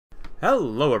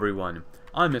Hello everyone,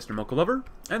 I'm Mr. Mocha Lover,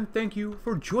 and thank you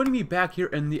for joining me back here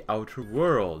in the Outer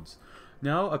Worlds.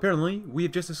 Now, apparently, we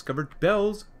have just discovered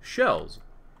Belle's shells.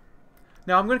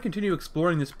 Now, I'm going to continue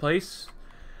exploring this place,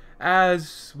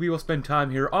 as we will spend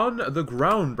time here on the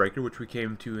Groundbreaker, which we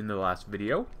came to in the last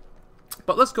video.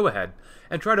 But let's go ahead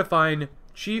and try to find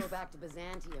Chief... Go back to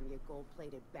Byzantium, you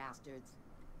gold-plated bastards.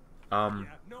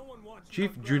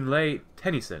 Chief Junlei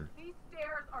Tennyson. These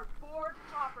stairs are board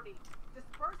property.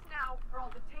 Disperse now, or I'll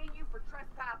detain you for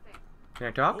trespassing. Can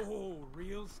I talk? Oh,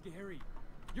 real scary.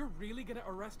 You're really gonna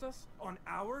arrest us on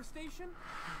our station?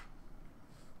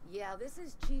 Yeah, this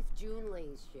is Chief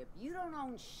Junlei's ship. You don't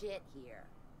own shit here.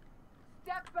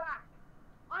 Step back.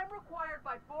 I'm required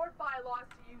by board bylaws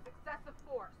to use excessive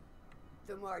force.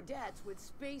 The Mardettes would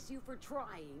space you for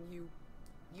trying, you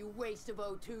waste of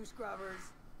O2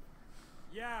 scrubbers.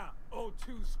 Yeah,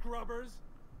 O2 scrubbers.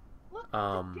 Look,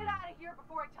 just get out of here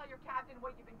before I tell your captain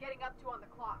what you've been getting up to on the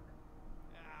clock.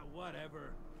 Ah,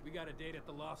 whatever. We got a date at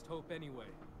the Lost Hope anyway.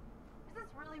 Is this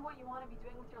really what you want to be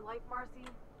doing with your life, Marcy?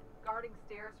 Guarding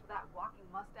stairs for that walking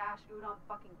mustache Udon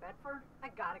fucking Bedford? I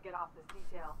gotta get off this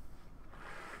detail.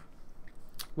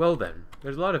 Well then,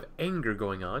 there's a lot of anger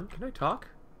going on. Can I talk?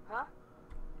 Huh?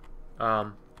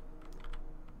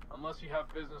 Unless you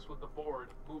have business with the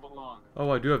board, move along. Oh,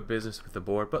 I do have business with the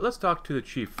board, but let's talk to the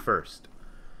chief first.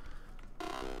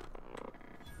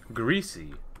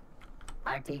 Greasy.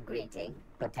 Hearty greeting,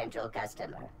 potential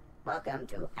customer. Welcome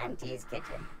to Auntie's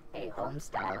Kitchen, a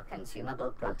home-style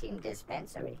consumable protein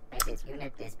dispensary. This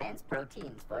unit dispense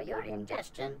proteins for your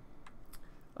ingestion.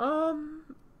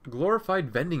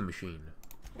 Glorified vending machine.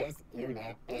 This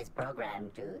unit is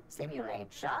programmed to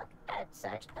simulate shock at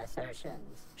such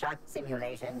assertions. Shock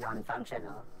simulation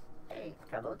non-functional. A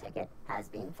trouble ticket has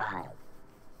been filed.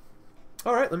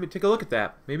 Alright, let me take a look at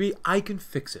that. Maybe I can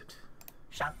fix it.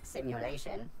 Shock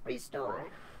simulation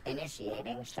restored.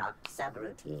 Initiating shock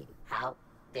subroutine. How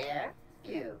dare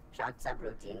you? Shock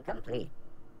subroutine complete.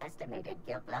 Estimated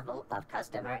guilt level of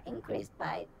customer increased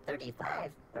by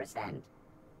 35%.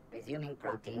 Resuming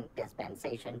protein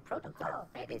dispensation protocol.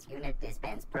 May this unit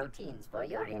dispense proteins for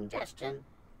your ingestion.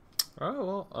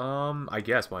 Oh, well, I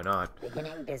guess, why not?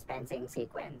 Beginning dispensing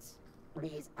sequence.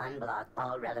 Please unblock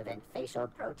all relevant facial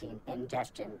protein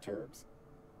ingestion tubes.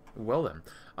 Well then.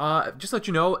 Just to let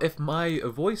you know, if my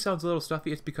voice sounds a little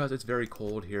stuffy, it's because it's very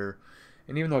cold here.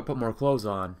 And even though I put more clothes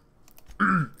on,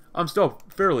 I'm still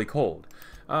fairly cold.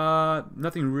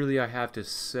 Nothing really I have to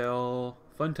sell.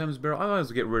 Fun Times barrel. I might as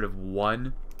well get rid of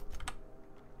one.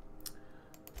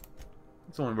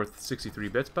 It's only worth 63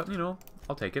 bits, but, you know,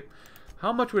 I'll take it.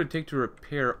 How much would it take to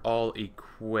repair all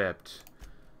equipped?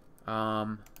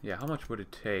 Yeah, how much would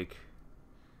it take?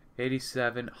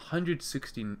 87,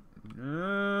 160... you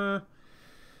know,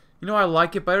 I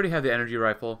like it, but I already have the energy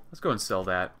rifle. Let's go and sell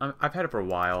that. I've had it for a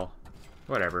while.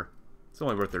 Whatever. It's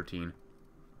only worth 13.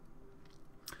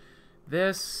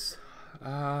 This...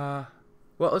 well,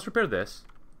 let's repair this.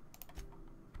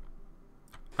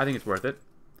 I think it's worth it.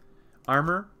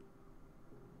 Armor...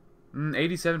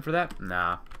 87 for that?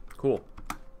 Nah. Cool.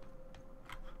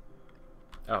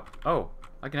 Oh,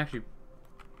 I can actually...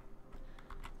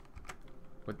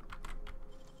 What?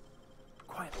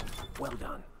 Quiet. Well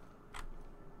done.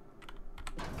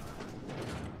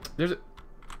 There's a... Do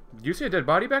you see a dead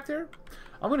body back there?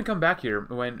 I'm gonna come back here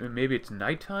when maybe it's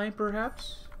nighttime,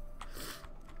 perhaps?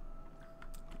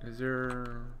 Is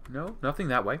there... No? Nothing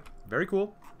that way. Very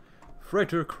cool.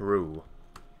 Freighter crew.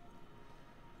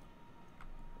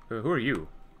 Who are you?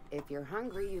 If you're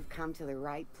hungry, you've come to the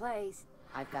right place.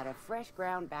 I've got a fresh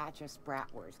ground batch of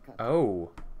Spratwurst cooking.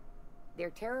 Oh. They're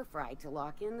terra-fried to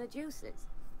lock in the juices.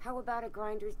 How about a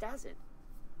grinder's dozen?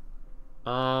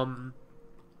 Spratwurst.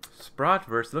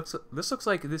 This looks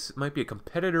like this might be a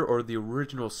competitor or the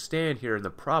original stand here in the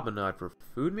promenade for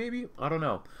food, maybe? I don't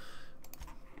know.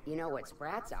 You know what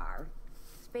sprats are?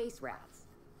 Space rats.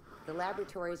 The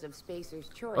laboratories of Spacer's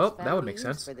Choice Oh, found that would the make use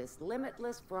sense. for this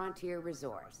limitless frontier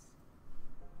resource.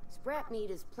 Sprat meat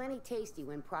is plenty tasty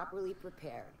when properly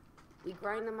prepared. We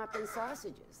grind them up in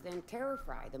sausages, then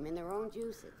terra-fry them in their own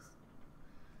juices.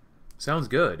 Sounds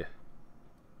good.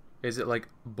 Is it like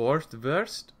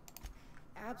Borstwurst?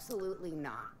 Absolutely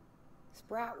not.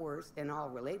 Spratwurst and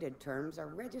all related terms are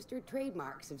registered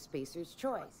trademarks of Spacer's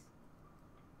Choice.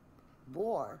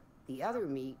 Boar, the other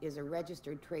meat, is a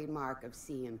registered trademark of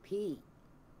C&P.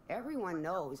 Everyone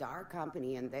knows our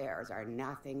company and theirs are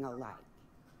nothing alike.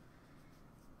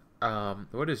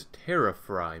 What does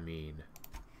terra-fry mean?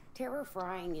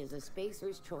 Terra-frying is a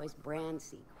Spacer's Choice brand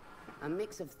secret. A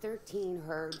mix of 13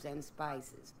 herbs and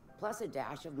spices, plus a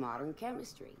dash of modern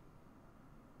chemistry.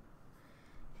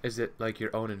 Is it like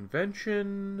your own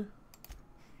invention?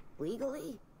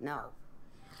 Legally? No.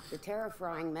 The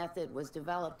terrafrying method was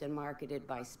developed and marketed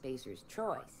by Spacer's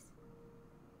Choice.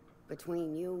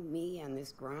 Between you, me, and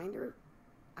this grinder,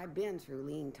 I've been through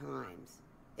lean times.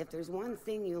 If there's one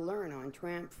thing you learn on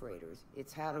tramp freighters,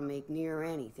 it's how to make near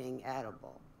anything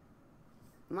edible.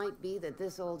 Might be that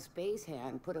this old space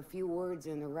hand put a few words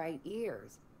in the right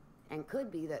ears, and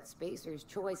could be that Spacer's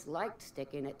Choice liked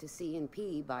sticking it to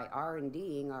C&P by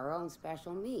R&Ding our own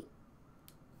special meat.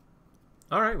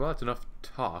 Alright, well, that's enough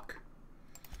talk.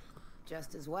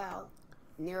 Just as well.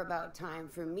 Near about time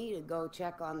for me to go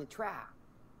check on the trap.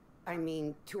 I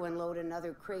mean, to unload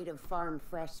another crate of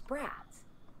farm-fresh sprats.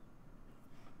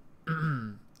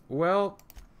 Well,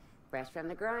 Fresh from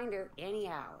the grinder, any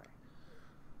hour.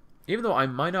 even though I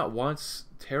might not want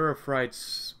terra-fried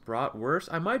bratwurst,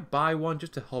 I might buy one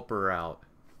just to help her out.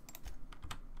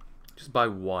 Just buy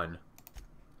one.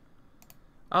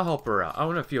 I'll help her out. I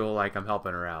want to feel like I'm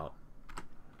helping her out.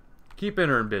 Keeping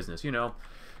her in business, you know.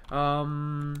 How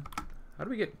do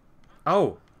we get...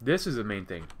 Oh, this is the main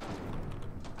thing.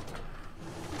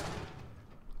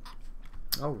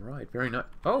 Oh, right. Very nice.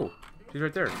 Oh, she's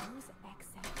right there.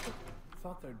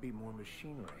 Thought there'd be more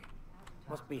machinery.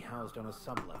 Must be housed on a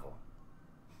sub-level.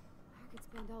 I could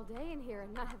spend all day in here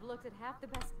and not have looked at half the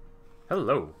best.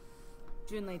 Hello.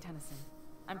 Junlei Tennyson.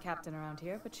 I'm captain around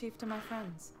here, but chief to my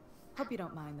friends. Hope you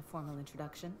don't mind the formal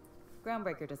introduction.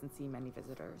 Groundbreaker doesn't see many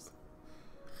visitors.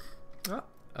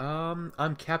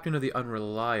 I'm captain of the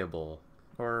Unreliable.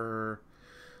 Or...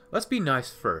 Let's be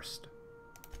nice first.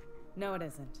 No, it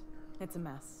isn't. It's a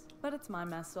mess. But it's my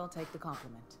mess, so I'll take the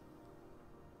compliment.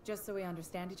 Just so we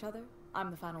understand each other, I'm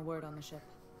the final word on the ship.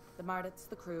 The Mardits,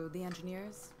 the crew, the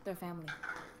engineers, their family.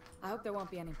 I hope there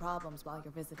won't be any problems while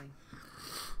you're visiting.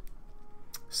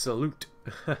 Salute.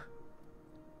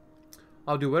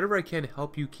 I'll do whatever I can to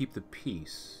help you keep the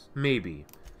peace. Maybe.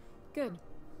 Good.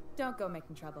 Don't go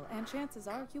making trouble, and chances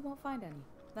are you won't find any.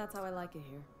 That's how I like it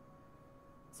here.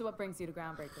 So what brings you to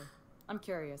Groundbreaker? I'm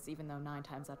curious, even though 9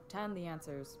 times out of 10 the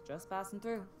answer's just passing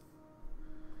through.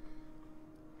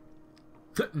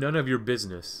 None of your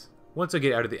business. Once I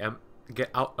get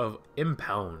out of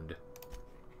impound.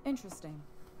 Interesting.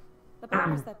 The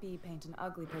powers that be paint an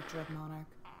ugly picture of Monarch.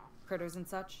 Critters and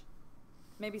such.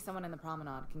 Maybe someone in the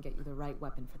promenade can get you the right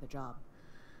weapon for the job.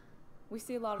 We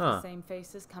see a lot of the same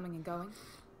faces coming and going.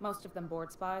 Most of them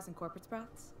board spies and corporate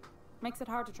sprats. Makes it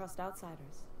hard to trust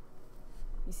outsiders.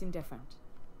 You seem different,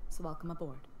 so welcome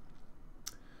aboard.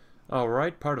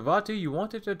 Alright, Parvati, you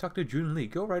wanted to talk to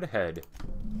Junlei. Go right ahead.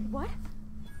 What?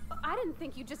 I didn't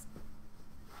think you just...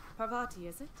 Parvati,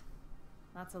 is it?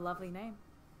 That's a lovely name.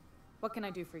 What can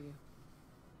I do for you?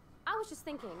 I was just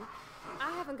thinking,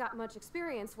 I haven't got much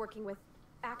experience working with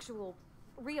actual,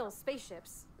 real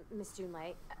spaceships, Miss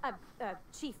Junlei.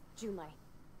 Chief Junlei.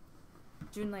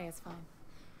 Junlei is fine.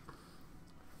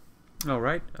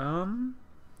 Alright,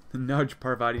 nudge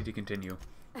Parvati to continue.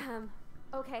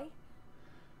 Okay.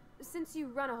 Since you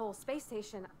run a whole space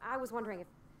station, I was wondering if,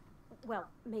 well,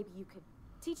 maybe you could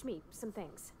teach me some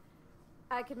things.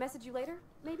 I could message you later,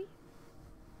 maybe?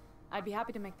 I'd be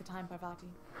happy to make the time, Parvati.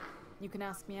 You can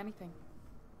ask me anything.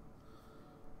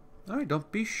 Alright,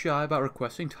 don't be shy about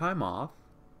requesting time off.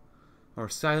 Or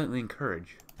silently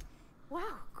encourage.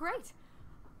 Wow, great.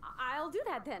 I'll do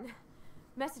that then.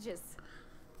 Messages.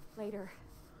 Later.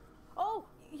 Oh,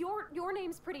 your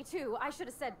name's pretty too. I should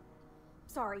have said...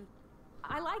 Sorry.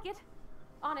 I like it.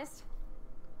 Honest.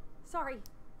 Sorry.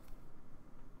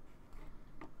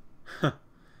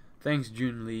 Thanks,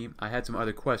 Junlei. I had some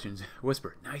other questions.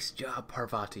 Whisper, nice job,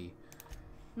 Parvati.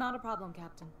 Not a problem,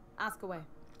 Captain. Ask away.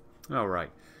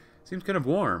 Alright. Seems kind of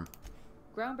warm.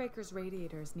 Groundbreaker's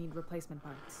radiators need replacement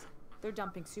parts. They're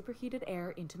dumping superheated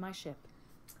air into my ship.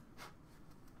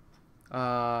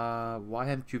 Why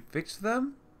haven't you fixed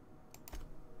them?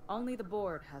 Only the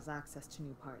board has access to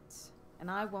new parts, and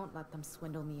I won't let them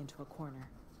swindle me into a corner.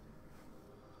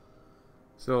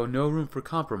 So, no room for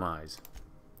compromise.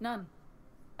 None.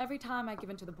 Every time I give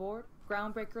in to the board,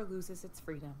 Groundbreaker loses its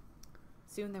freedom.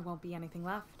 Soon there won't be anything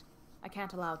left. I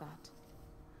can't allow that.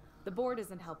 The board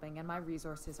isn't helping, and my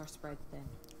resources are spread thin.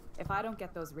 If I don't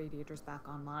get those radiators back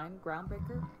online,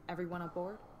 Groundbreaker, everyone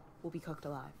aboard, will be cooked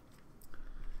alive.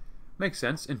 Makes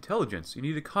sense. Intelligence. You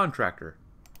need a contractor.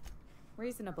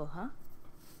 Reasonable, huh?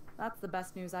 That's the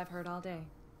best news I've heard all day.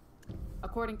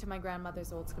 According to my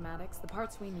grandmother's old schematics, the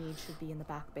parts we need should be in the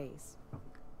back bays.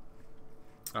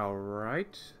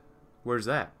 Alright. Where's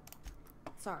that?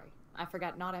 Sorry, I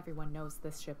forgot not everyone knows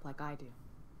this ship like I do.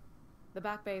 The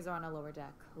back bays are on a lower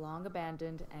deck, long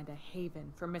abandoned and a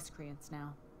haven for miscreants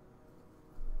now.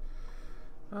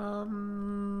 Try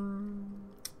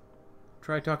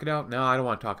to talk it out? No, I don't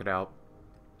want to talk it out.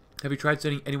 Have you tried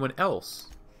sending anyone else?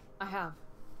 I have.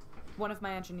 One of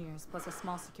my engineers, plus a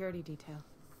small security detail.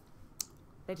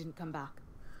 They didn't come back.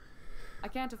 I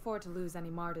can't afford to lose any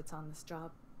Mardits on this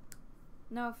job.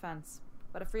 No offense,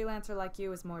 but a freelancer like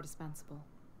you is more dispensable.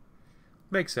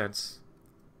 Makes sense.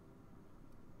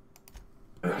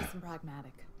 Nice and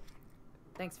pragmatic.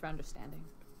 Thanks for understanding.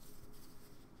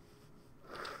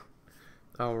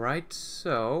 Alright,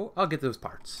 so I'll get those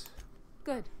parts.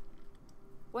 Good.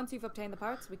 Once you've obtained the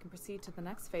parts, we can proceed to the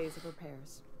next phase of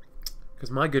repairs.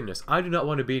 Because my goodness, I do not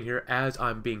want to be in here as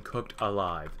I'm being cooked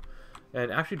alive.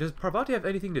 And actually, does Parvati have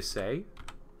anything to say?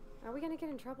 Are we gonna get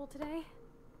in trouble today?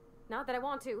 Not that I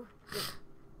want to. It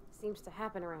seems to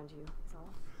happen around you, is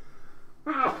all.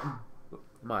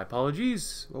 My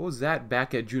apologies. What was that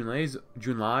back at Junlei's?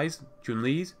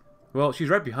 Well, she's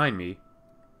right behind me.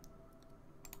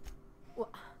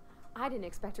 Well, I didn't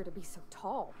expect her to be so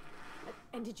tall.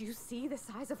 And did you see the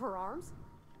size of her arms?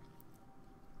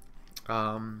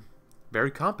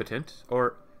 Very competent.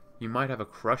 Or you might have a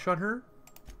crush on her?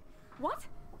 What?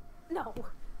 No.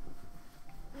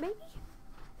 Maybe?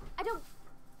 I don't...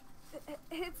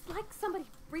 It's like somebody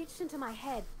reached into my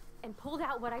head and pulled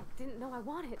out what I didn't know I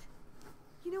wanted.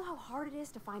 You know how hard it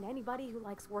is to find anybody who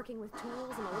likes working with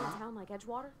tools in a little town like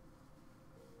Edgewater?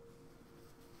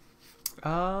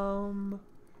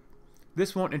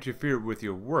 This won't interfere with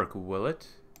your work, will it?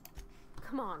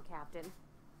 Come on, Captain.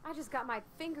 I just got my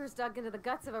fingers dug into the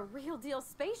guts of a real-deal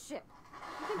spaceship.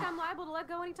 You think I'm liable to let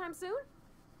go anytime soon?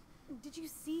 Did you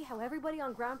see how everybody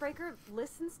on Groundbreaker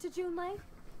listens to Junlei?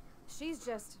 She's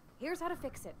just, here's how to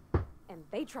fix it. And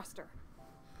they trust her.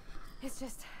 It's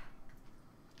just...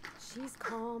 she's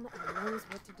calm and knows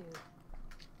what to do.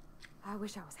 I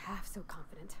wish I was half so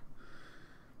confident.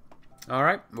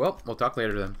 Alright, well, we'll talk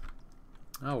later then.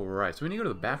 Alright, so we need to go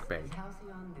to the back bay.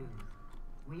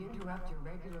 We interrupt your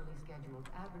regularly scheduled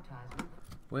advertisement.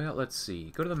 Well, let's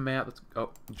see. Go to the map.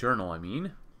 Let's journal, I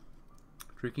mean.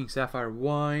 Drinking sapphire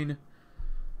wine.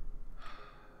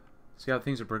 See how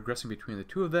things are progressing between the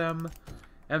two of them.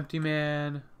 Empty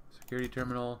man. Security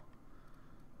terminal.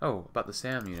 Oh, about the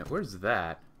SAM unit. Where's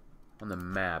that? On the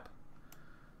map.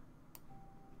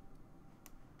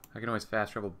 I can always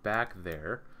fast travel back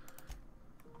there.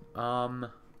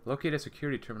 Locate a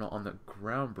security terminal on the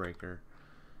Groundbreaker.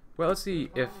 Well, let's see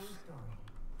if...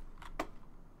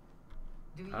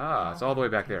 Ah, it's all the way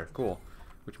back there. Cool.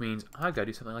 Which means I've got to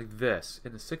do something like this.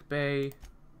 In the sick bay.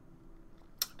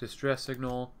 Distress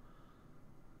signal.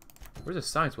 Where's the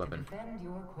science weapon?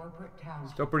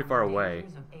 Still pretty far away.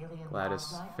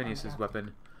 Gladys. Phineas's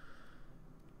weapon.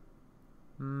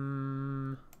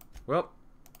 Well.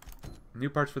 New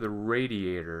parts for the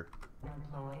radiator.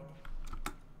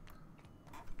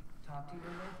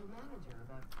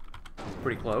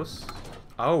 Pretty close.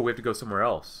 Oh, we have to go somewhere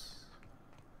else.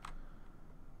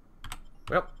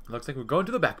 Well, looks like we're going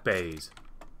to the back bays.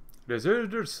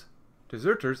 Deserters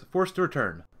forced to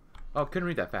return. Oh, couldn't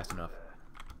read that fast enough.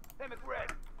 Hey,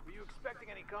 McRed, were you expecting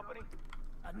any company?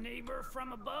 A neighbor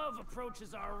from above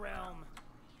approaches our realm.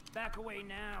 Back away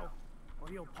now,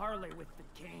 or you'll parley with the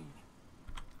king.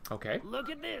 Okay. Look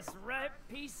at this ripe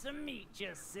piece of meat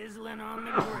just sizzling on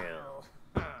the grill.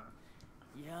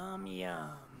 Yum,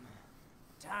 yum.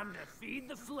 Time to feed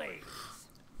the flames.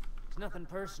 It's nothing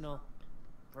personal.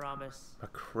 Promise.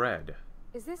 McRed.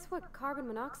 Is this what carbon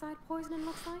monoxide poisoning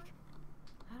looks like?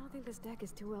 I don't think this deck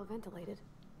is too well ventilated.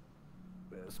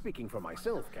 Speaking for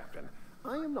myself, Captain,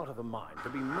 I am not of a mind to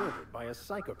be murdered by a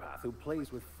psychopath who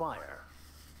plays with fire.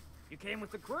 You came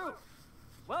with the crew.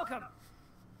 Welcome.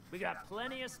 We got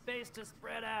plenty of space to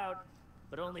spread out,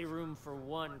 but only room for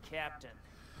one captain.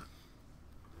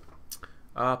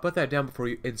 Put that down before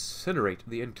you incinerate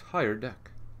the entire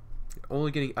deck. You're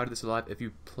only getting out of this alive if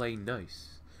you play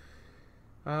nice.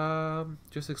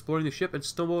 Just exploring the ship and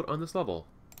stumbled on this level.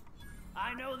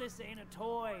 I know this ain't a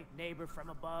toy, neighbor from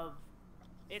above.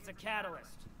 It's a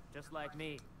catalyst, just like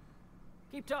me.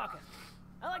 Keep talking.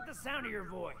 I like the sound of your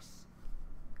voice.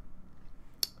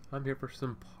 I'm here for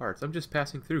some parts. I'm just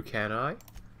passing through, can I?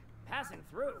 Passing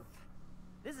through?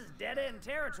 This is dead-end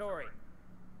territory.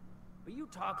 But you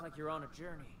talk like you're on a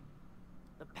journey.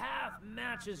 The path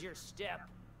matches your step.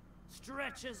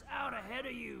 Stretches out ahead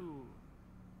of you.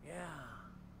 Yeah.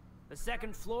 The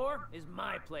second floor is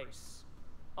my place.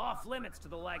 Off limits to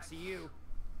the likes of you.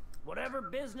 Whatever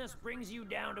business brings you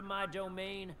down to my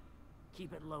domain,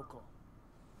 keep it local.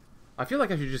 I feel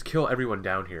like I should just kill everyone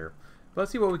down here. But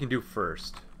let's see what we can do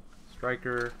first.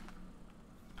 Striker.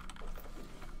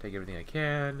 Take everything I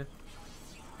can.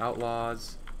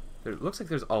 Outlaws. There looks like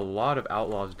there's a lot of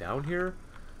outlaws down here.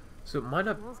 So it might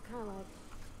not... Smells kind of like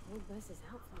old Bess's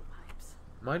outflow pipes.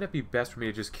 Might not be best for me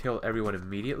to just kill everyone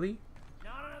immediately.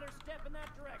 Not another step in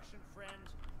that direction, friend.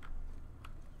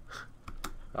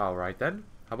 Alright then.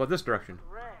 How about this direction?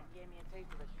 Greg gave me a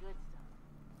taste of the good stuff.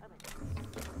 I bet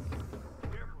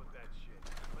Careful with that shit.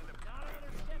 Not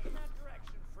another step in that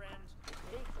direction, friend.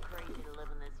 it's crazy to live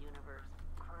in this universe.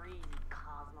 Crazy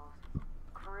cosmos.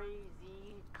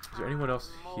 Crazy cosmos. Is there anyone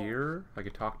else here I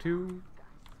could talk to?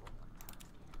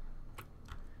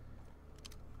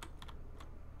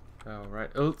 Alright.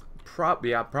 Oh,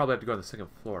 yeah, I'll probably have to go on the second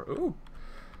floor. Ooh.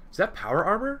 Is that power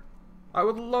armor? I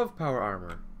would love power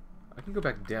armor. I can go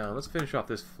back down. Let's finish off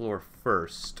this floor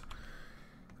first.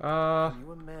 Can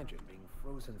you imagine being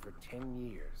frozen for 10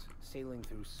 years, sailing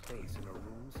through space in a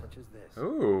room such as this?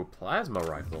 Ooh, plasma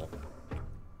rifle.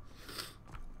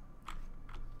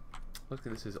 Look,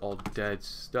 this is all dead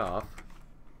stuff.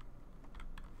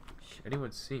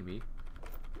 Anyone see me?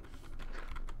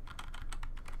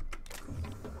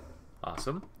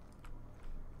 Awesome.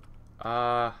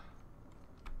 You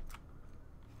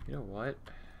know what?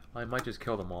 I might just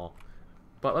kill them all.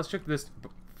 But let's check this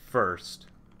first.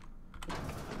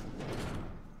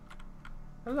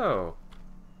 Hello.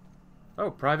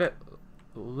 Oh, Private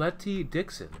Letty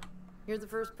Dixon. You're the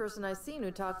first person I've seen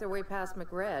who talked their way past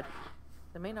McRed.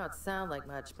 That may not sound like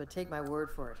much, but take my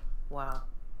word for it. Wow.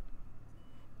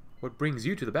 What brings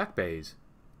you to the back bays?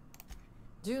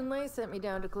 Junlei sent me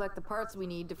down to collect the parts we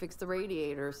need to fix the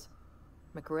radiators.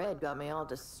 McRed got me all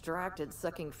distracted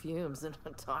sucking fumes and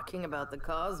talking about the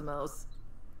cosmos.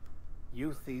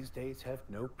 Youth these days have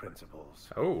no principles.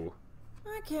 Oh.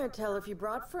 I can't tell if you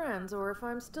brought friends or if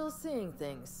I'm still seeing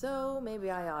things, so maybe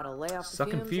I ought to lay off the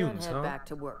Sucking fumes and head huh? back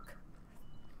to work.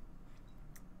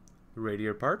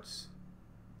 Radiator parts?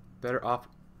 Better off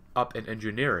up in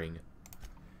engineering.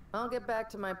 I'll get back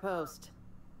to my post.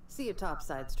 See you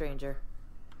topside, stranger.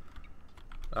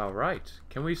 Alright.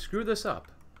 Can we screw this up?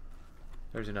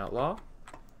 There's an outlaw.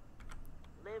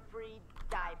 live free,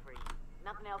 die free.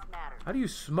 Nothing else matters. How do you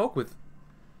smoke with...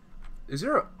 Is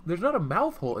there a... There's not a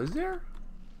mouth hole, is there?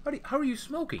 How are you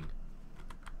smoking?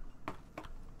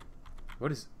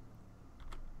 What is...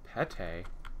 Pete?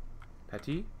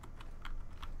 Petty?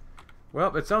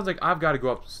 Well, it sounds like I've got to go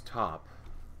up top.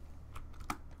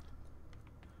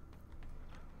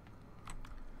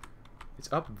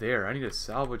 It's up there. I need to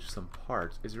salvage some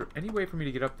parts. Is there any way for me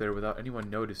to get up there without anyone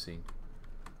noticing?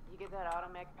 You get that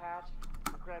automech patch?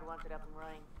 McRed wants it up and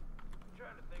running. I'm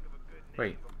trying to think of a good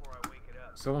name Wait. before I wake it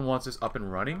up. Someone wants this up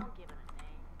and running? Don't give it a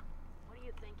name. What are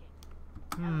you thinking?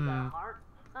 Haven't got a heart?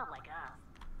 Not like us.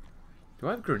 Do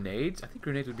I have grenades? I think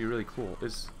grenades would be really cool.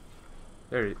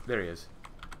 There he is.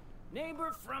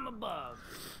 Neighbor from above.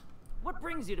 What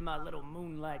brings you to my little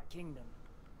moonlight kingdom?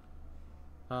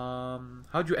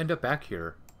 How'd you end up back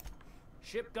here?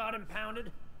 Ship got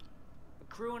impounded. The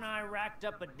crew and I racked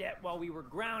up a debt while we were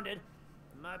grounded.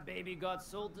 And my baby got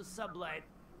sold to Sublight.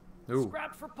 Ooh.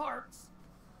 Scrapped for parts.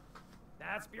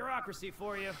 That's bureaucracy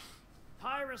for you.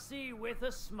 Piracy with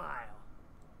a smile.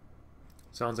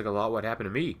 Sounds like a lot what happened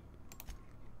to me.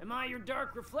 Am I your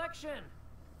dark reflection?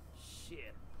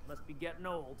 Shit, must be getting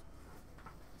old.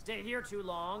 Stay here too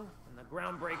long, and the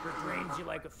groundbreaker drains you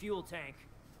like a fuel tank.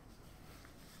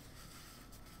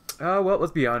 Well,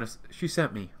 let's be honest. She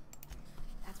sent me.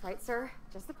 That's right, sir.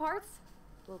 Just the parts.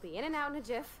 We'll be in and out in a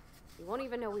jiff. You won't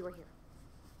even know we were here.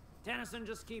 Tennyson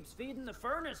just keeps feeding the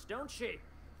furnace, don't she?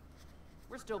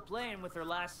 We're still playing with her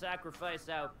last sacrifice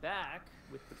out back,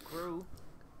 with the crew.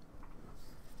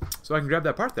 So I can grab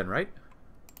that part then, right?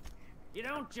 You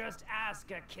don't just ask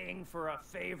a king for a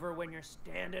favor when you're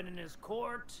standing in his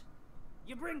court.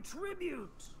 You bring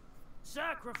tribute,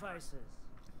 sacrifices,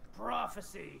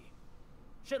 prophecy,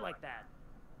 shit like that.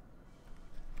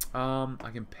 I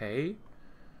can pay.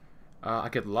 I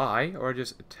could lie or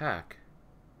just attack.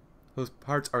 Those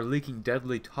parts are leaking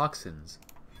deadly toxins.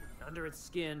 Under its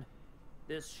skin,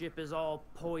 this ship is all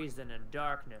poison and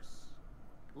darkness.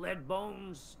 Lead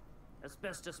bones,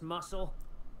 asbestos muscle.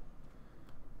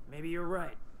 Maybe you're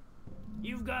right.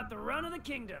 You've got the run of the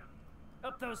kingdom.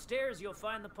 Up those stairs, you'll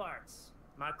find the parts.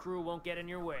 My crew won't get in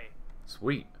your way.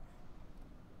 Sweet.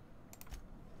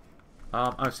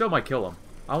 I still might kill him.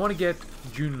 I want to get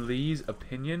Junlei's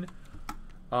opinion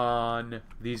on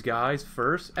these guys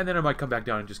first, and then I might come back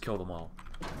down and just kill them all.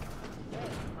 It's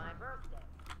my birthday.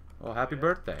 Well, happy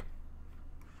birthday.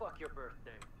 Fuck your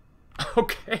birthday.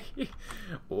 Okay.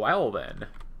 Well then.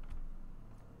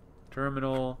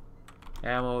 Terminal.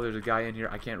 Ammo. There's a guy in here.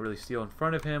 I can't really steal in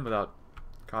front of him without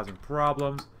causing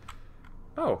problems.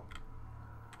 Oh.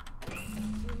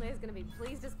 Junlei's gonna be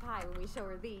pleased as pie when we show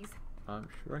her these. I'm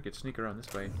sure I could sneak around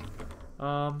this way.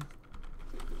 No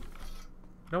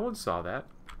one saw that.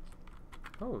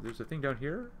 Oh, there's a thing down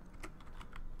here?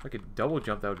 If I could double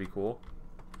jump, that would be cool.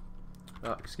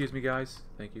 Excuse me, guys.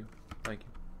 Thank you. Thank you.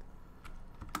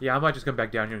 Yeah, I might just come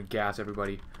back down here and gas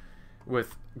everybody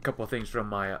with a couple of things from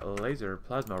my laser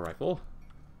plasma rifle.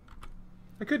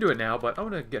 I could do it now, but I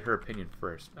want to get her opinion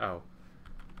first. Oh.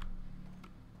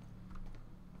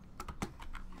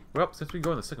 Well, since we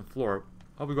go on the second floor,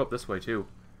 I'll go up this way too.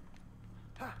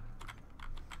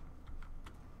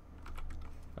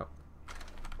 Oh.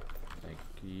 Thank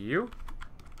you.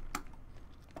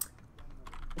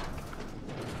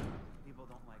 People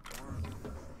don't like worms.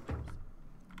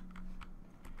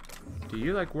 Do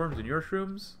you like worms in your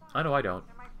shrooms? I know I don't.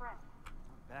 They're my friend.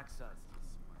 Backsides to the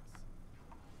smarts.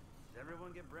 Does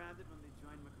everyone get branded when they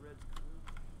join McRed's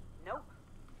crew? Nope.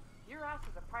 Your ass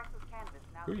is a priceless canvas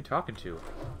now. Who are you talking to?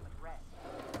 McRed.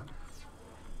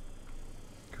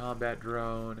 Combat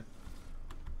drone.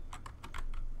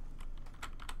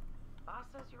 Boss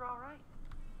says you're all right.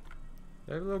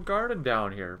 They have a little garden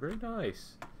down here. Very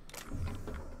nice.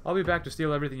 I'll be back to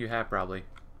steal everything you have, probably.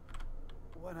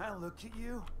 When I look at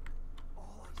you,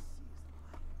 all I see is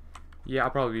light. Yeah,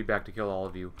 I'll probably be back to kill all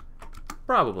of you.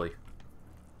 Probably.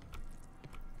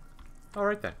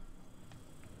 Alright then.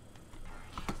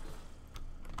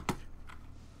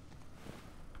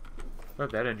 Oh,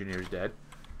 that engineer's dead.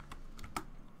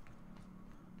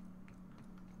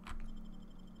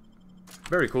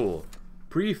 Very cool.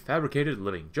 Prefabricated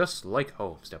living, just like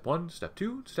home. Step 1, Step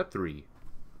 2, Step 3.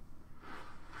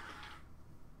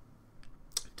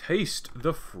 Taste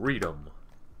the freedom.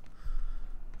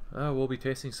 We'll be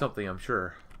tasting something, I'm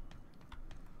sure.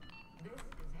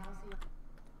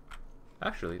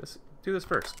 Actually, let's do this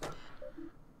first.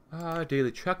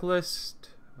 Daily checklist.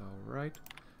 Alright.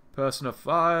 Personal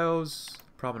files.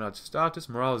 Promenade status.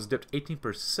 Morale has dipped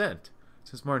 18%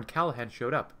 since Martin Callahan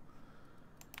showed up.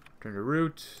 Turn to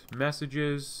route.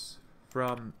 Messages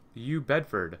from you,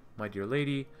 Bedford, my dear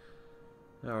lady.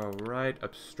 Alright.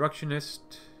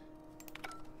 Obstructionist.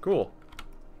 Cool.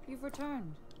 You've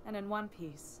returned, and in one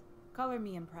piece. Color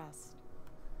me impressed.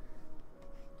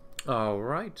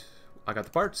 Alright. I got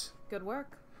the parts. Good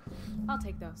work. I'll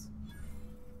take those.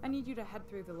 I need you to head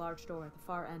through the large door at the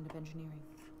far end of engineering.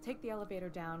 Take the elevator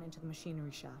down into the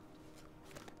machinery shaft.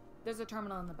 There's a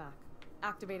terminal in the back.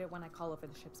 Activate it when I call over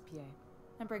the ship's PA.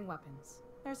 And bring weapons.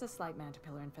 There's a slight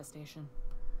mantipillar infestation.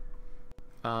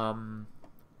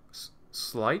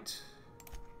 Slight?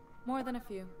 More than a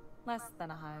few. Less than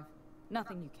a hive.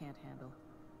 Nothing you can't handle.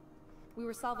 We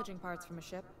were salvaging parts from a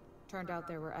ship. Turned out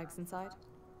there were eggs inside.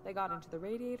 They got into the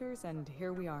radiators, and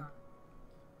here we are.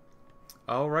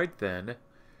 Alright then.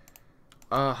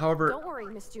 However... Don't worry,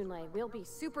 Miss Junlei. We'll be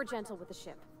super gentle with the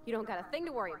ship. You don't got a thing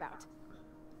to worry about.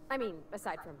 I mean,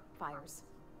 aside from fires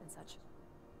and such.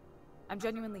 I'm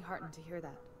genuinely heartened to hear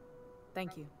that.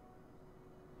 Thank you.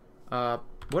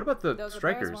 What about the Those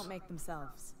strikers? repairs won't make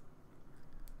themselves.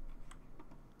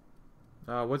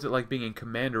 What's it like being in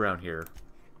command around here?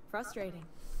 Frustrating.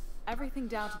 Everything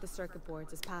down to the circuit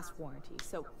boards is past warranty,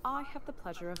 so I have the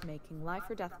pleasure of making life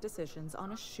or death decisions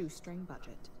on a shoestring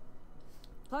budget.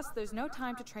 Plus, there's no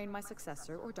time to train my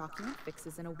successor or document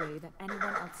fixes in a way that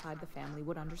anyone outside the family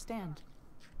would understand.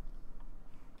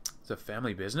 It's a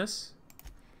family business?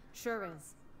 Sure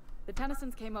is. The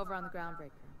Tennysons came over on the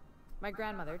Groundbreaker. My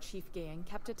grandmother, Chief Gayen,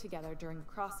 kept it together during the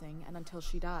crossing and until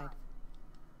she died.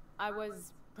 I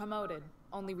was promoted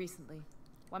only recently,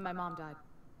 when my mom died.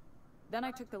 Then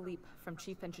I took the leap from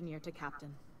chief engineer to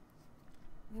captain.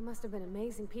 They must have been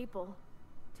amazing people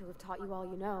to have taught you all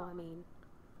you know, I mean,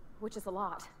 which is a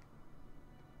lot.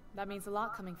 That means a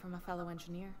lot coming from a fellow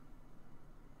engineer.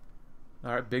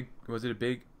 Alright, was it a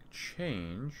big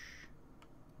change?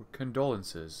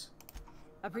 Condolences.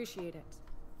 Appreciate it.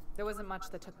 There wasn't much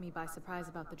that took me by surprise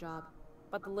about the job,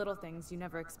 but the little things you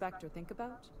never expect or think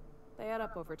about, they add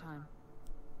up over time.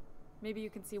 Maybe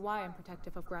you can see why I'm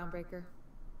protective of Groundbreaker.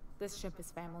 This ship is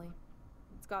family.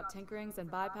 It's got tinkerings and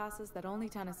bypasses that only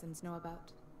Tennysons know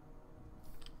about.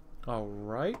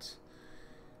 Alright.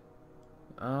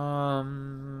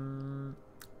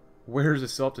 Where's the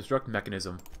self-destruct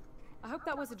mechanism? I hope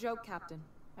that was a joke, Captain.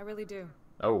 I really do.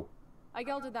 Oh. I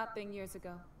gelded that thing years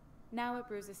ago. Now it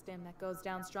brews a stim that goes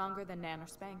down stronger than Nan or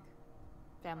Spank.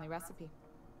 Family recipe.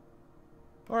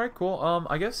 Alright, cool.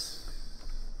 I guess...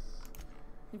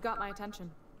 You've got my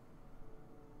attention.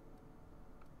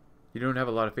 You don't have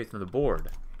a lot of faith in the board.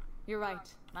 You're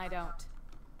right. I don't.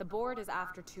 The board is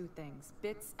after two things,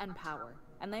 bits and power.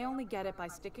 And they only get it by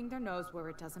sticking their nose where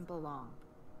it doesn't belong.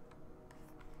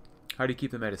 How do you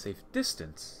keep them at a safe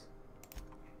distance?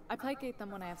 I placate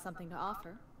them when I have something to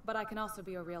offer. But I can also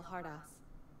be a real hard ass.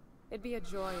 It'd be a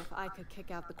joy if I could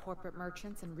kick out the corporate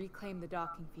merchants and reclaim the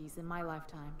docking fees in my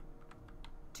lifetime.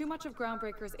 Too much of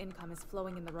Groundbreaker's income is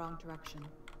flowing in the wrong direction.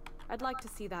 I'd like to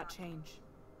see that change.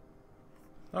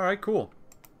 Alright, cool.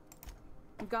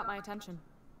 You've got my attention.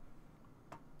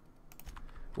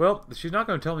 Well, she's not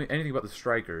going to tell me anything about the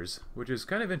strikers, which is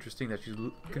kind of interesting that she's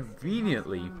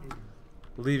conveniently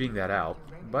leaving that out.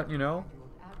 But, you know,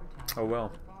 oh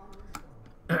well.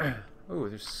 Oh,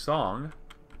 there's song.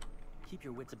 Keep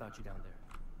your wits about you down there.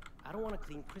 I don't want to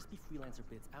clean crispy freelancer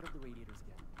bits out of the radiators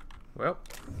again. Well,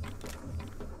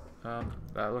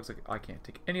 that looks like I can't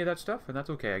take any of that stuff, and that's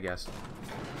okay, I guess.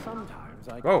 Sometimes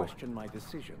I Whoa. question my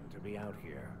decision to be out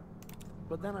here.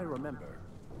 But then I remember,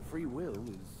 free will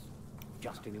is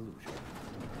just an illusion.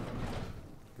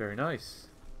 Very nice.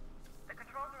 The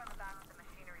controls are in the back of the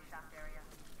machinery shaft area.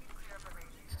 Keep clear of the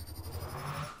radiators.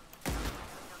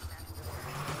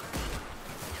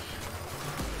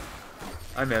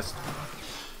 I missed.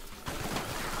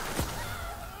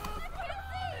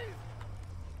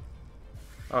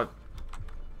 Oh.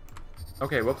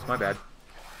 Okay, whoops, my bad.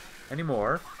 Any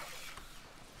more?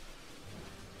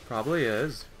 Probably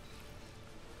is.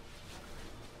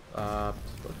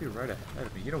 Supposed to be right ahead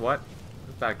of me. You know what?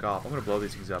 Let's back off. I'm gonna blow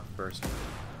these things up first.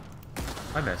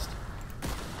 I missed.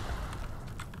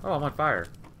 Oh, I'm on fire.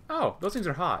 Oh, those things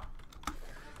are hot.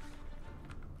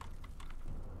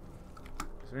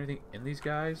 Is there anything in these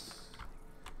guys?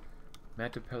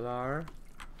 Mantipillar?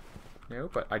 No,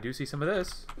 but I do see some of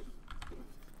this.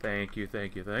 Thank you,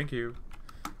 thank you, thank you.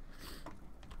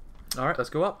 Alright, let's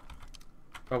go up.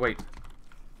 Oh, wait.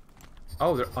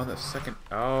 Oh, they're on the second...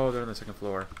 Oh, they're on the second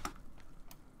floor.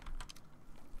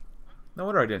 No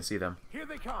wonder I didn't see them. Here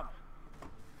they come.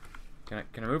 Can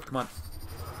I move? Come on.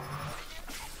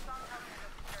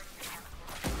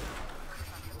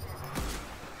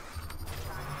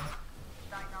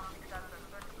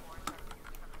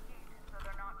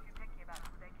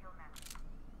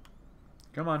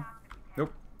 Come on.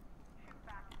 Nope.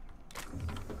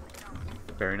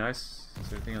 Very nice. Is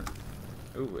there anything on...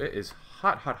 Ooh, it is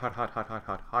hot, hot, hot, hot, hot, hot,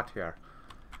 hot, hot here.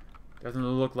 Doesn't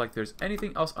look like there's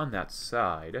anything else on that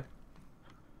side.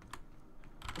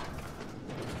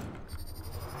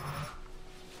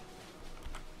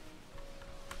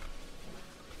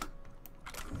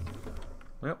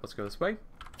 Well, let's go this way.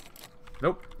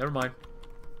 Nope, never mind.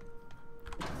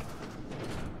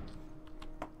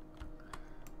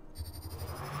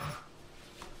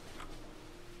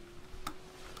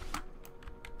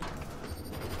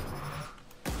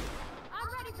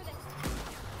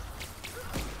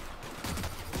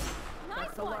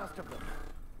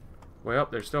 Well,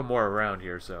 there's still more around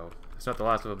here, so it's not the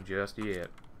last of them just yet.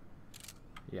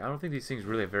 Yeah, I don't think these things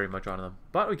really have very much on them.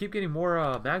 But we keep getting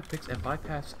more mag picks and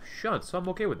bypass shunts, so I'm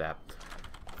okay with that.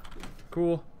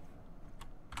 Cool.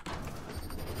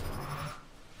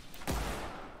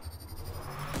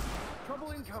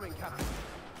 Trouble incoming, Captain.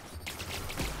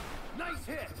 Nice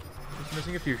hit. Just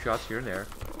missing a few shots here and there.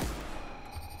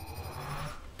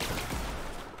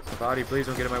 Body, please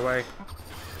don't get in my way.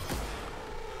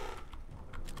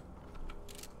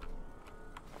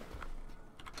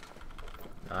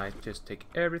 I just take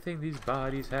everything these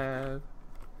bodies have.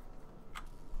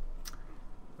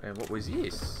 And what was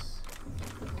this?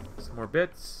 Some more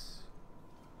bits.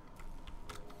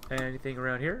 Anything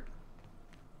around here?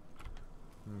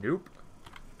 Nope.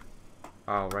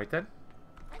 Alright then.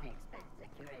 Here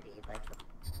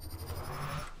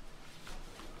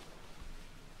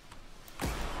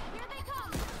they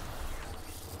come!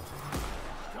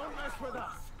 Don't mess with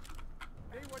us.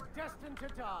 They were destined to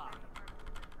die.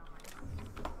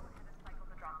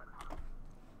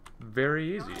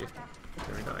 Very easy.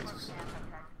 Very nice.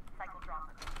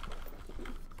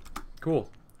 Cool.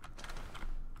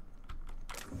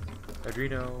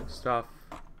 Adreno stuff.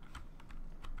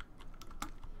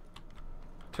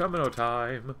 Terminal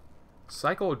time.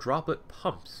 Cycle droplet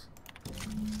pumps.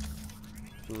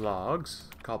 Logs.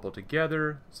 Cobbled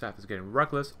together. Staff is getting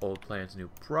reckless. Old plans, new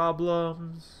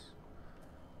problems.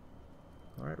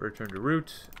 Alright, return to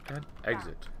route and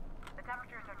exit. The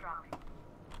temperatures are dropping.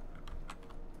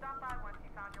 Stop by once you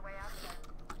found your way out again.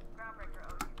 Groundbreaker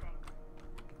owes you things.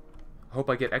 Hope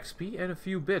I get XP and a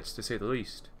few bits, to say the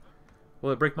least.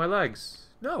 Will it break my legs?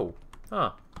 No.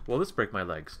 Huh. Will this break my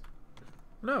legs?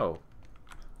 No.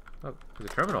 Oh, there's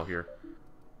a terminal here.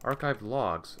 Archived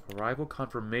logs. Arrival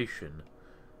confirmation.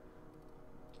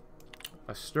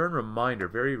 A stern reminder.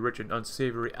 Very rich and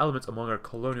unsavory elements among our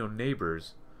colonial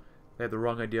neighbors. They had the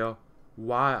wrong idea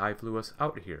why I flew us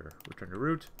out here. Return to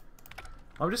route.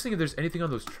 I'm just thinking if there's anything on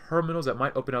those terminals that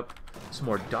might open up some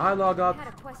more dialogue up.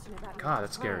 God,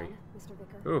 that's scary. Mr.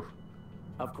 Vicker? Ooh.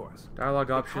 Of course. Dialogue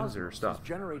The options or cosmos stuff. is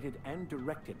generated and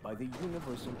directed by the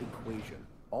universal equation,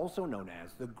 also known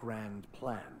as the Grand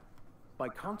Plan. By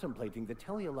contemplating the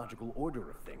teleological order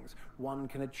of things, one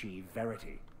can achieve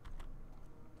verity.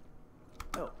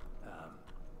 Oh,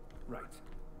 right.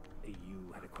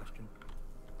 You had a question?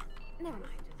 Never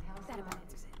mind. That about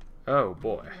answers it. Oh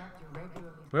boy.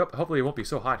 Well, hopefully it won't be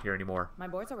so hot here anymore. My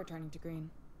boards are returning to green.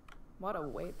 What a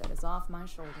weight that is off my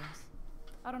shoulders.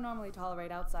 I don't normally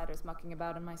tolerate outsiders mucking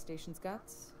about in my station's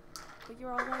guts, but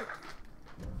you're all right.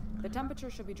 The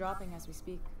temperature should be dropping as we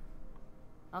speak.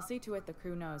 I'll see to it the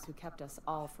crew knows who kept us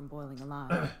all from boiling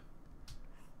alive.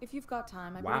 If you've got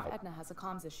time, I believe Edna has a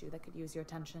comms issue that could use your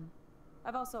attention.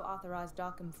 I've also authorized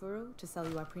Doc and Furu to sell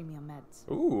you our premium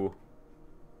meds. Ooh.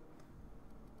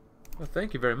 Well,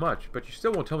 thank you very much, but you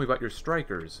still won't tell me about your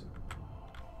strikers.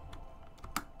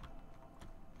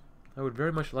 I would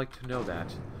very much like to know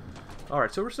that.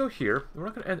 Alright, so we're still here. We're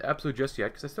not going to end the episode just yet,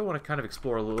 because I still want to kind of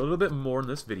explore a little bit more in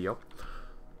this video.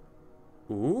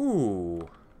 Ooh.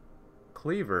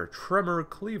 Cleaver. Tremor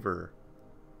Cleaver.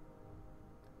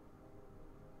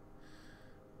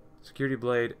 Security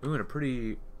Blade. Ooh, and a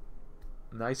pretty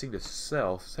nice thing to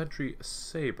sell. Sentry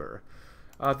Saber.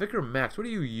 Vicar Max, what are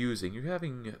you using? You're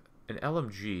having an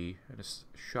LMG and a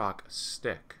shock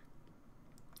stick.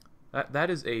 That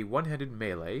is a one-handed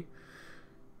melee.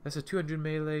 That's a 200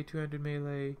 melee, 200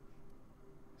 melee.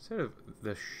 Instead of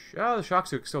the the shock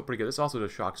stick's still pretty good. This also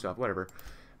does shock stuff. Whatever.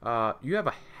 You have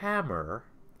a hammer.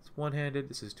 It's one-handed.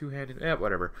 This is two-handed.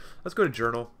 Whatever. Let's go to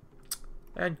journal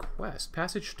and quest.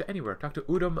 Passage to anywhere. Talk to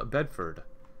Udom Bedford.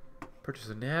 Purchase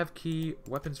a nav key.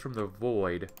 Weapons from the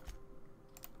void.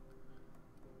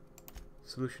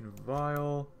 Solution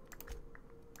vial.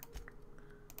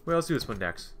 Well, let's do this one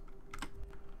next.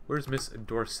 Where's Miss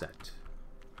Dorset?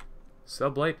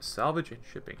 Sublight, salvage, and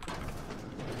shipping.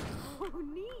 Oh,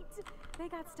 neat! They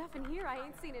got stuff in here I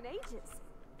ain't seen in ages.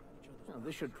 Oh,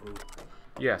 this should prove.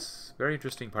 Yes, very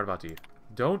interesting part about you.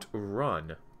 Don't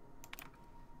run.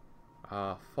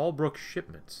 Fallbrook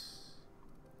shipments.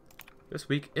 This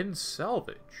week in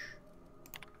salvage.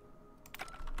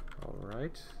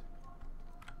 Alright.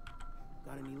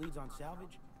 Got any leads on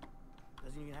salvage?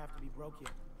 Doesn't even have to be broke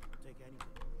yet. I'll take anything.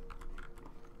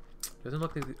 Doesn't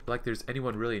look like there's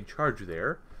anyone really in charge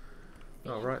there.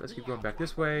 Alright, let's keep going back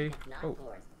this way. Oh.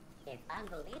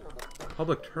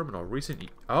 Public terminal. Recent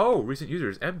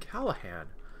users. M. Callahan.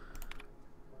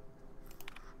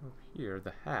 Over here,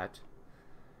 the hat.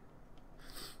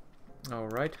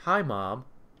 Alright. Hi, Mom.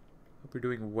 Hope you're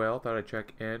doing well. Thought I'd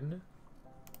check in.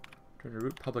 Turn to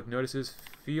route public notices.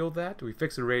 Feel that. We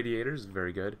fixed the radiators.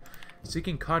 Very good.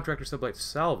 Seeking contractor sublight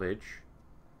salvage.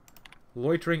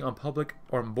 Loitering on public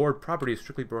or on board property is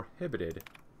strictly prohibited.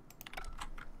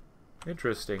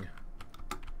 Interesting.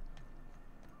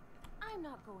 I'm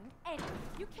not going anywhere.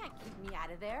 You can't keep me out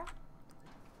of there.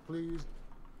 Please.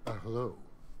 Hello.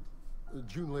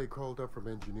 Junlei called up from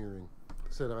engineering.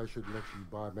 Said I should let you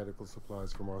buy medical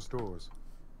supplies from our stores.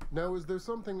 Now, is there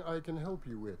something I can help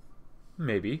you with?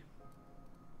 Maybe.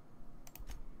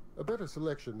 A better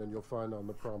selection than you'll find on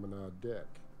the promenade deck.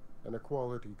 And a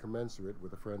quality commensurate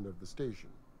with a friend of the station.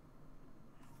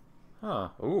 Huh.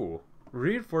 Ooh.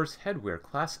 Reinforced headwear,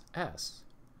 Class S.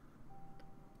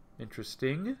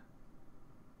 Interesting.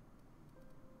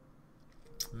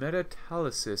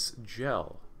 Metatalysis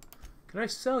gel. Can I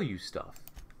sell you stuff?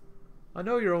 I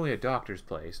know you're only a doctor's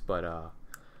place, but I'm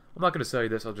not going to sell you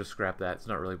this. I'll just scrap that. It's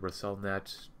not really worth selling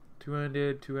that.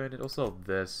 Two-handed, two-handed. I'll sell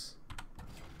this.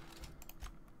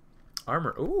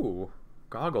 Armor. Ooh.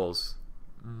 Goggles.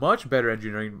 Much better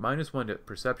engineering. -1 to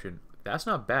perception. That's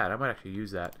not bad. I might actually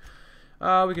use that.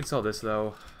 We can sell this,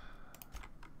 though.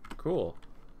 Cool.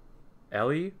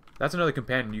 Ellie? That's another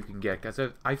companion you can get.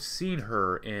 Because I've seen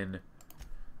her in,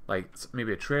 like,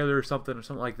 maybe a trailer or something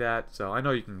like that. So I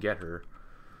know you can get her.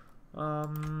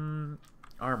 Armor.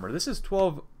 This is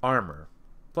 12 armor.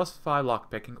 +5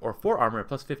 lockpicking. Or 4 armor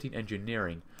 +15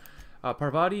 engineering.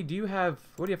 Parvati, do you have...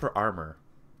 What do you have for armor?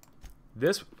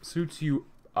 This suits you...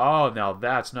 Oh, now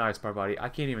that's nice, Parvati. I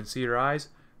can't even see your eyes.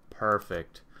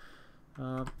 Perfect.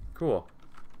 Cool.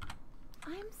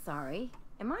 I'm sorry.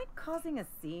 Am I causing a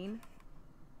scene?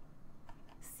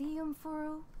 See,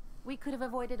 Furu? We could have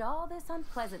avoided all this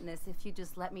unpleasantness if you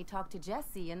just let me talk to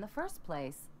Jessie in the first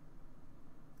place.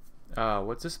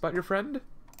 What's this about your friend?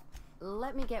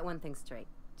 Let me get one thing straight.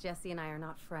 Jessie and I are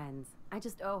not friends. I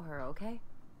just owe her, okay?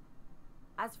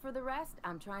 As for the rest,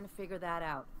 I'm trying to figure that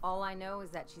out. All I know is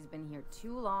that she's been here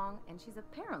too long, and she's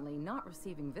apparently not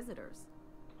receiving visitors.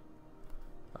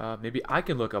 Maybe I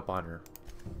can look up on her.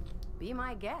 Be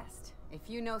my guest. If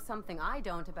you know something I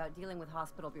don't about dealing with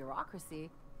hospital bureaucracy,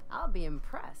 I'll be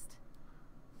impressed.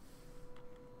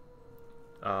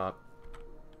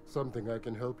 Something I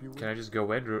can help you with? Can I just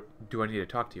go in, or do I need to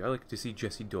talk to you? I'd like to see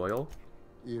Jesse Doyle.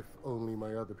 If only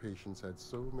my other patients had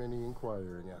so many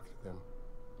inquiring after them.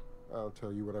 I'll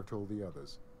tell you what I've told the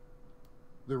others.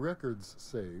 The records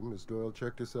say Miss Doyle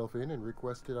checked herself in and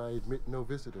requested I admit no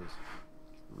visitors.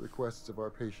 Requests of our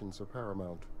patients are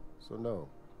paramount, so no,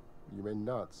 you may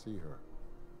not see her.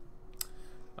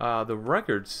 The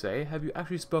records say, have you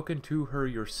actually spoken to her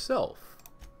yourself?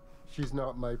 She's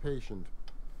not my patient.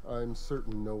 I'm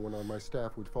certain no one on my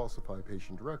staff would falsify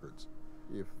patient records,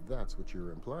 if that's what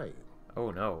you're implying. Oh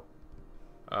no.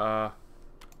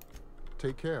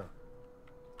 Take care.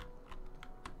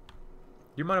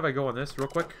 Do you mind if I go on this real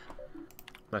quick?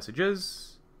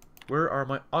 Messages. Where are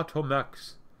my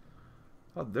automechs?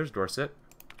 Oh, there's Dorset.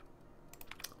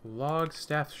 Log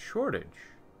staff shortage.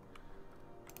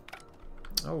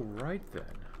 Oh, right then.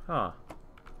 Huh.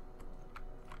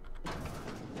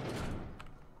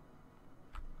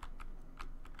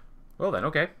 Well then,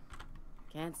 okay.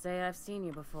 Can't say I've seen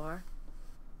you before.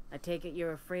 I take it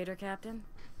you're a freighter captain?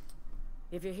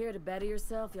 If you're here to better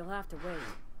yourself, you'll have to wait.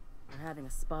 We're having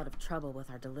a spot of trouble with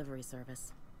our delivery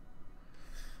service.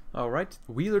 Alright,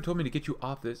 Wheeler told me to get you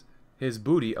off his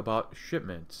booty about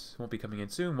shipments. Won't be coming in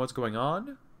soon. What's going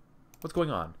on? What's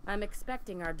going on? I'm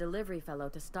expecting our delivery fellow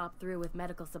to stop through with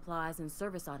medical supplies and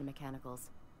service auto mechanicals.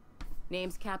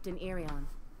 Name's Captain Irion.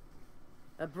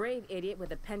 A brave idiot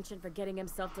with a penchant for getting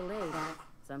himself delayed.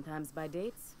 Sometimes by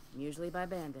dates, usually by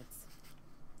bandits.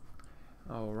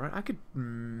 Alright, I could...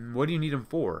 what do you need him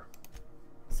for?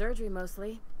 Surgery,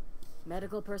 mostly.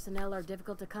 Medical personnel are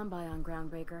difficult to come by on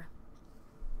Groundbreaker.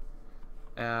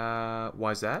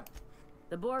 Why's that?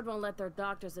 The board won't let their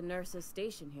doctors and nurses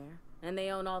station here, and they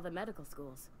own all the medical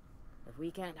schools. If we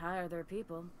can't hire their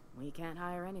people, we can't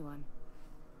hire anyone.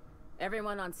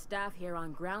 Everyone on staff here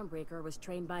on Groundbreaker was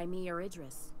trained by me or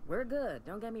Idris. We're good,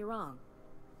 don't get me wrong.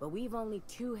 But we've only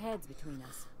 2 heads between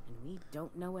us, and we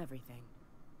don't know everything.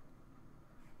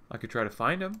 I could try to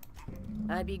find him.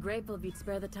 I'd be grateful if you'd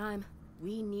spare the time.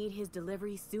 We need his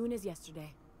delivery soon as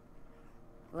yesterday.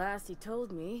 Last he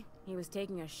told me, he was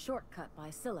taking a shortcut by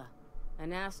Scylla,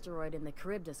 an asteroid in the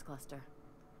Charybdis cluster.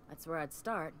 That's where I'd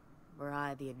start, were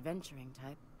I the adventuring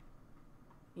type.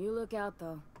 You look out,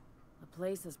 though. The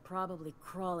place is probably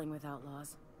crawling with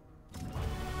outlaws.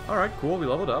 Alright, cool. We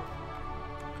leveled up.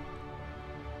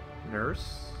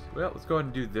 Nurse. Well, let's go ahead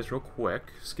and do this real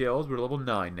quick. Skills, we're level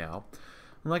 9 now.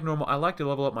 Like normal, I like to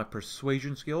level up my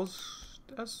persuasion skills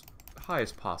as high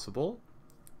as possible.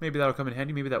 Maybe that'll come in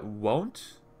handy, maybe that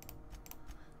won't.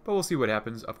 But we'll see what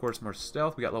happens. Of course, more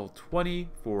stealth. We got level 20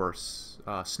 for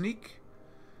sneak.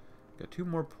 Got 2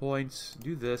 more points.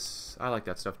 Do this. I like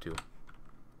that stuff too.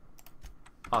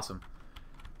 Awesome.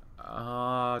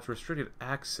 It's restricted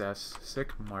access.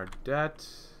 Sick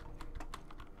Mardet.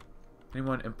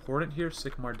 Anyone important here?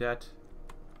 Sick Mardet.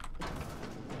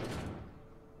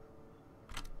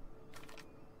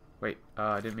 Wait,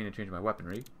 I didn't mean to change my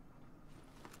weaponry.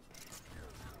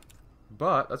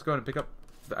 But let's go ahead and pick up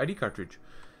the ID cartridge.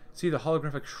 See the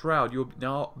holographic shroud. You will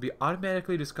now be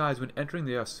automatically disguised when entering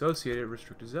the associated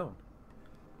restricted zone.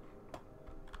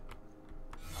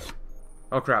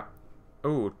 Oh crap.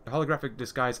 Oh, holographic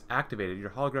disguise activated. Your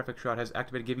holographic shroud has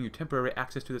activated, giving you temporary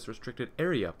access to this restricted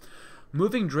area.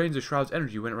 Moving drains the shroud's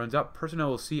energy. When it runs out, personnel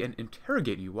will see and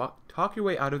interrogate you. Talk your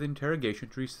way out of the interrogation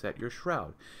to reset your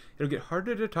shroud. It'll get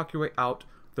harder to talk your way out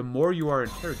the more you are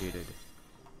interrogated.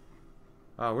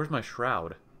 Where's my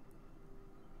shroud?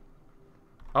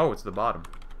 Oh, it's the bottom.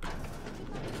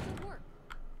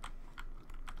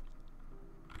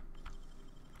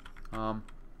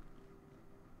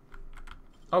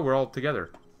 Oh, we're all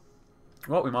together.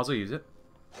 Well, we might as well use it.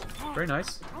 Very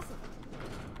nice.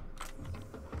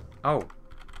 Oh.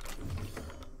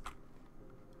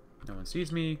 No one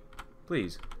sees me.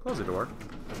 Please, close the door.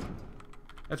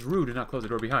 That's rude to not close the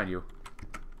door behind you.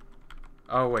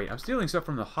 Oh, wait. I'm stealing stuff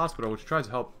from the hospital, which tries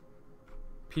to help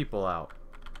people out.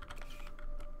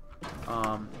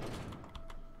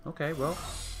 Okay, well.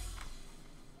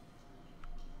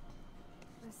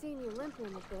 I've seen you limping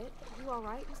a bit. You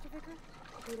alright, Mr. Vicker?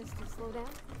 Need us to slow down?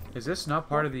 Is this not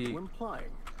part of the... Implying?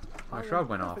 My shroud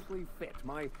went off. Perfectly fit.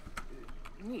 My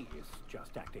knee is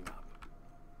just acting up.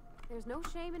 There's no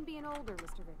shame in being older,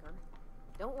 Mr. Vicker.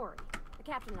 Don't worry. The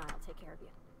captain and I will take care of you.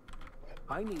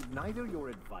 I need neither your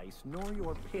advice nor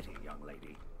your pity, young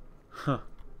lady. Huh.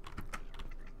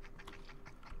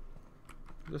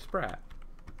 The Sprat.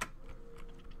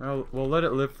 Well, we'll let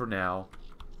it live for now.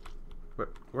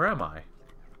 Where am I?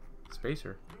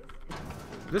 Spacer.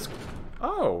 This...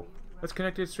 Oh! That's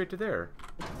connected straight to there.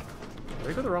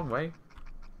 Did I go the wrong way?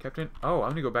 Captain... Oh,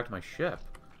 I'm gonna go back to my ship.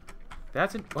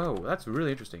 That's... Whoa, that's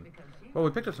really interesting. Well,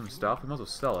 we picked up some stuff. We might as well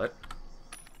sell it.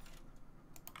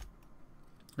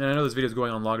 And I know this video is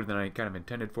going on longer than I kind of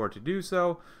intended for it to do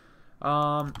so.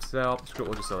 Sell. Screw it,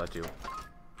 we'll just sell that too.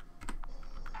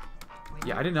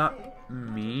 Yeah, I did not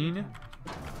mean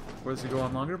for this to go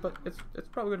on longer, but it's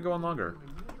probably going to go on longer.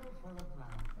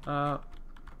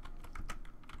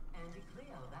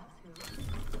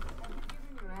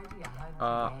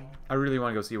 I really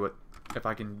want to go see if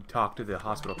I can talk to the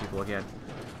hospital people again.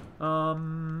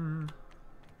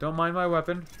 Don't mind my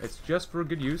weapon. It's just for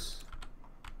good use.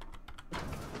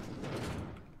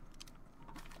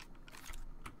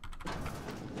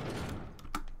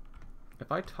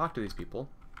 If I talk to these people,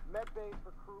 Med bay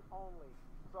for crew only.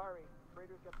 Sorry,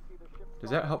 traders get to see their ship. Does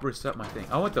that help reset my thing?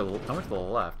 I went to the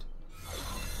left.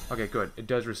 Okay, good. It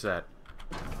does reset.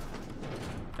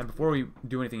 And before we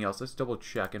do anything else, let's double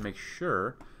check and make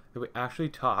sure that we actually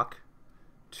talk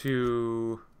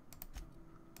to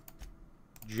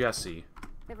Jesse.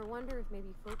 Ever wonder if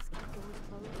maybe folks keep doors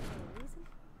closed for a reason?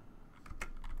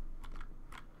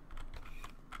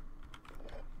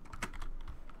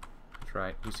 That's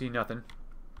right. You see nothing.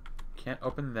 Can't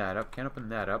open that up. Can't open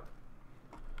that up.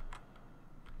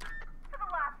 For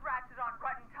the last ratchet on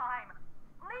rotten time,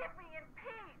 leave me in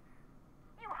peace!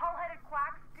 You hull-headed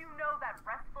quacks do know that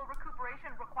restful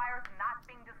recuperation requires not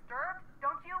being disturbed,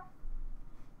 don't you?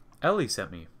 Ellie sent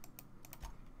me.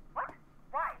 What?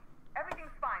 Why?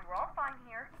 Everything's fine. We're all fine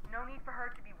here. No need for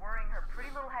her to be worrying her pretty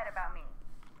little head about me.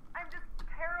 I'm just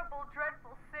terrible,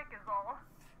 dreadful sick is all.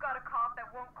 Got a cough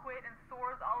that won't quit and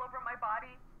sores all over my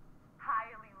body.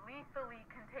 Highly, lethally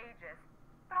contagious.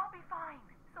 But I'll be fine,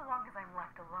 so long as I'm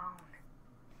left alone.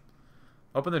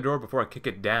 Open the door before I kick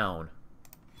it down.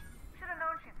 Should've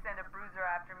known she'd send a bruiser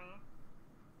after me.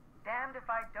 Damned if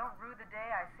I don't rue the day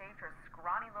I saved her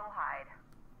scrawny little hide.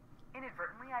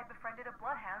 Inadvertently, I befriended a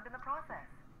bloodhound in the process.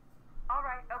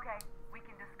 Alright, okay. We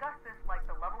can discuss this like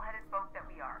the level-headed folk that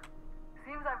we are.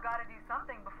 Seems I've got to do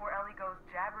something before Ellie goes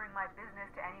jabbering my business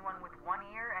to anyone with one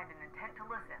ear and an intent to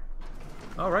listen.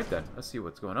 Alright then, let's see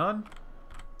what's going on.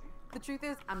 The truth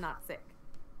is, I'm not sick.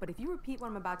 But if you repeat what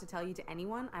I'm about to tell you to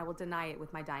anyone, I will deny it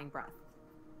with my dying breath.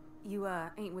 You,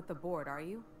 ain't with the board, are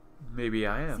you? Maybe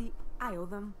I am. See, I owe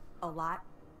them a lot.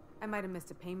 I might have missed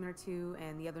a payment or two,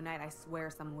 and the other night I swear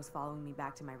someone was following me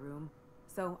back to my room.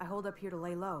 So I hold up here to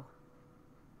lay low.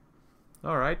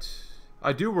 Alright.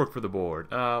 I do work for the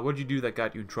board. What'd you do that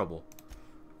got you in trouble?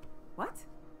 What?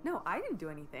 No, I didn't do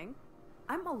anything.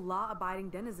 I'm a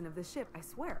law-abiding denizen of this ship, I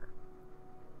swear.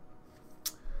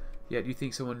 Yeah, do you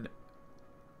think someone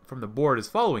from the board is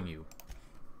following you?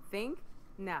 Think?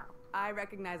 No. I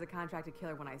recognize a contracted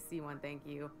killer when I see one, thank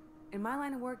you. In my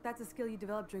line of work, that's a skill you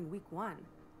develop during week 1,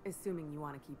 assuming you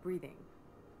want to keep breathing.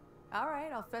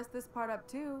 Alright, I'll fess this part up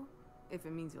too, if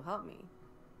it means you'll help me.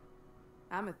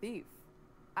 I'm a thief.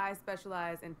 I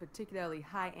specialize in particularly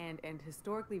high-end and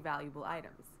historically valuable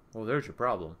items. Well, there's your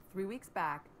problem. 3 weeks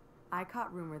back, I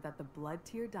caught rumor that the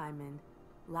blood-tier diamond,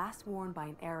 last worn by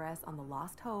an heiress on the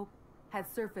Lost Hope, had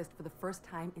surfaced for the first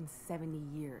time in 70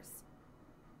 years.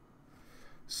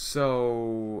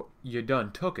 So, you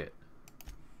done took it?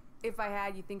 If I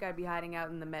had, you think I'd be hiding out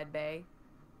in the med bay?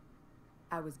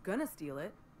 I was gonna steal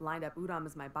it, lined up Udom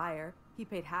as my buyer. He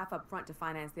paid half up front to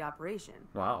finance the operation.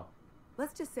 Wow.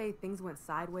 Let's just say things went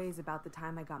sideways about the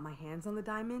time I got my hands on the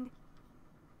diamond,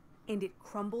 and it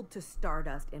crumbled to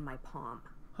stardust in my palm.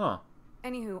 Huh.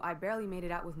 Anywho, I barely made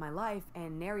it out with my life,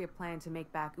 and nary a plan to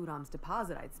make back Udom's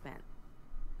deposit I'd spent.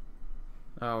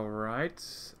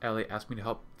 Alright. Ellie asked me to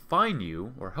help find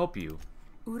you, or help you.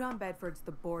 Udom Bedford's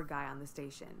the board guy on the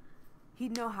station.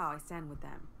 He'd know how I stand with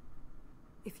them.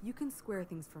 If you can square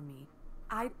things for me,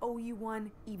 I'd owe you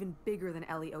one even bigger than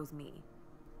Ellie owes me.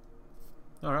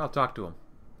 Alright, I'll talk to him.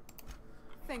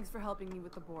 Thanks for helping me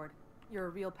with the board. You're a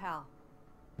real pal.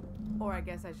 Or I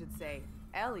guess I should say,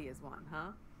 Ellie is one,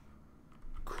 huh?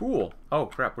 Cool. Oh,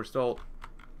 crap, we're still...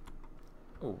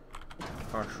 Oh,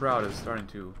 our shroud is starting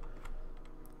to...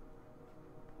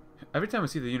 Every time I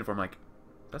see the uniform, I'm like,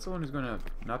 that's the one who's gonna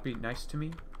not be nice to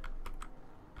me?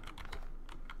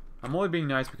 I'm only being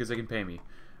nice because they can pay me.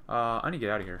 I need to get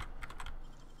out of here.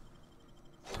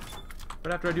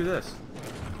 But after I do this...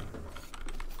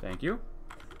 Thank you.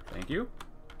 Thank you.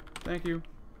 Thank you.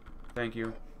 Thank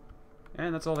you.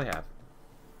 And that's all they have.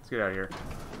 Let's get out of here.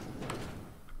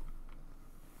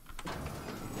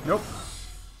 Nope.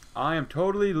 I am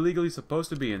totally legally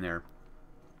supposed to be in there.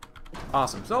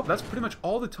 Awesome. So that's pretty much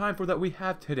all the time for that we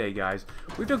have today, guys.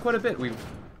 We've done quite a bit. We've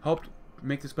helped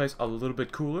make this place a little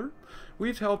bit cooler.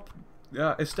 We've helped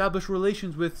establish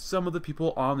relations with some of the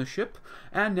people on the ship,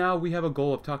 and now we have a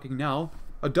goal of talking now,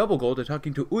 a double goal to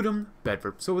talking to Udom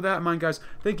Bedford. So with that in mind, guys,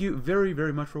 thank you very,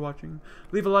 very much for watching.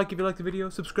 Leave a like if you liked the video.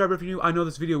 Subscribe if you're new. I know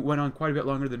this video went on quite a bit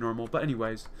longer than normal, but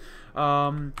anyways,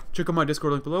 check out my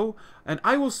Discord link below, and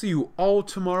I will see you all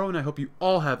tomorrow, and I hope you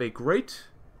all have a great,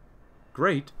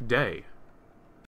 great day.